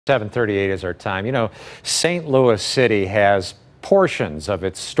7:38 is our time. You know, St. Louis City has portions of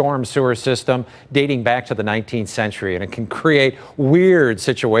its storm sewer system dating back to the 19th century, and it can create weird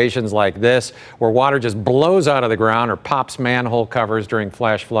situations like this where water just blows out of the ground or pops manhole covers during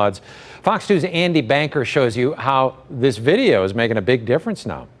flash floods. Fox News' Andy Banker shows you how this video is making a big difference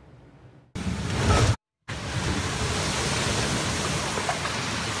now.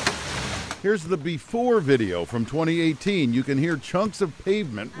 Here's the before video from 2018. You can hear chunks of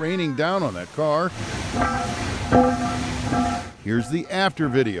pavement raining down on that car. Here's the after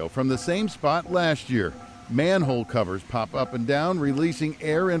video from the same spot last year. Manhole covers pop up and down, releasing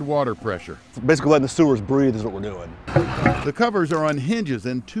air and water pressure. Basically letting the sewers breathe is what we're doing. The covers are on hinges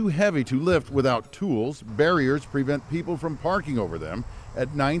and too heavy to lift without tools. Barriers prevent people from parking over them at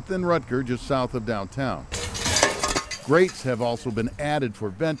 9th and Rutger, just south of downtown. Grates have also been added for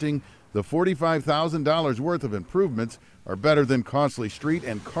venting. The $45,000 worth of improvements are better than costly street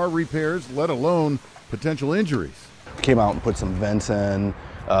and car repairs, let alone potential injuries. Came out and put some vents in.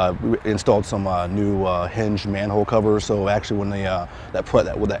 We installed some new hinged manhole covers. So actually, when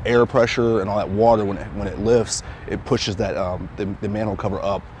with the air pressure and all that water, when it lifts, it pushes that the manhole cover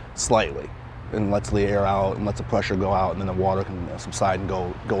up slightly and lets the air out and lets the pressure go out, and then the water can subside and go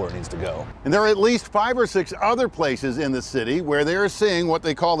where it needs to go. And there are at least 5 or 6 other places in the city where they are seeing what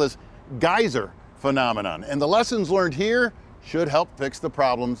they call this geyser phenomenon. And the lessons learned here should help fix the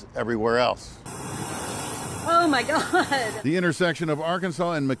problems everywhere else. Oh my God. The intersection of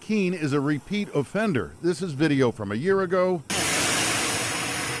Arkansas and McKean is a repeat offender. This is video from a year ago.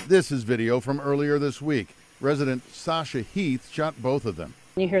 This is video from earlier this week. Resident Sasha Heath shot both of them.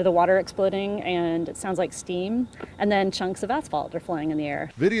 You hear the water exploding and it sounds like steam, and then chunks of asphalt are flying in the air.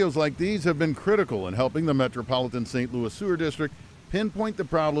 Videos like these have been critical in helping the Metropolitan St. Louis Sewer District pinpoint the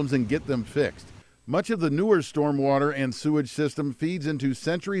problems and get them fixed. Much of the newer stormwater and sewage system feeds into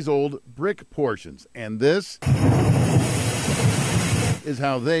centuries-old brick portions, and this is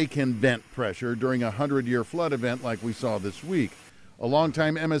how they can vent pressure during a 100-year flood event like we saw this week. A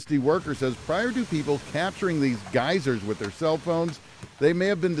longtime MSD worker says prior to people capturing these geysers with their cell phones, they may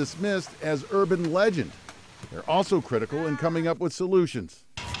have been dismissed as urban legend. They're also critical in coming up with solutions.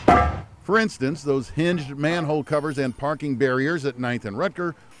 For instance, those hinged manhole covers and parking barriers at 9th and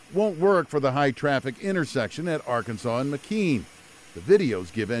Rutger won't work for the high-traffic intersection at Arkansas and McKean. The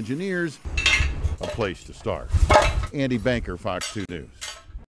videos give engineers a place to start. Andy Banker, Fox 2 News.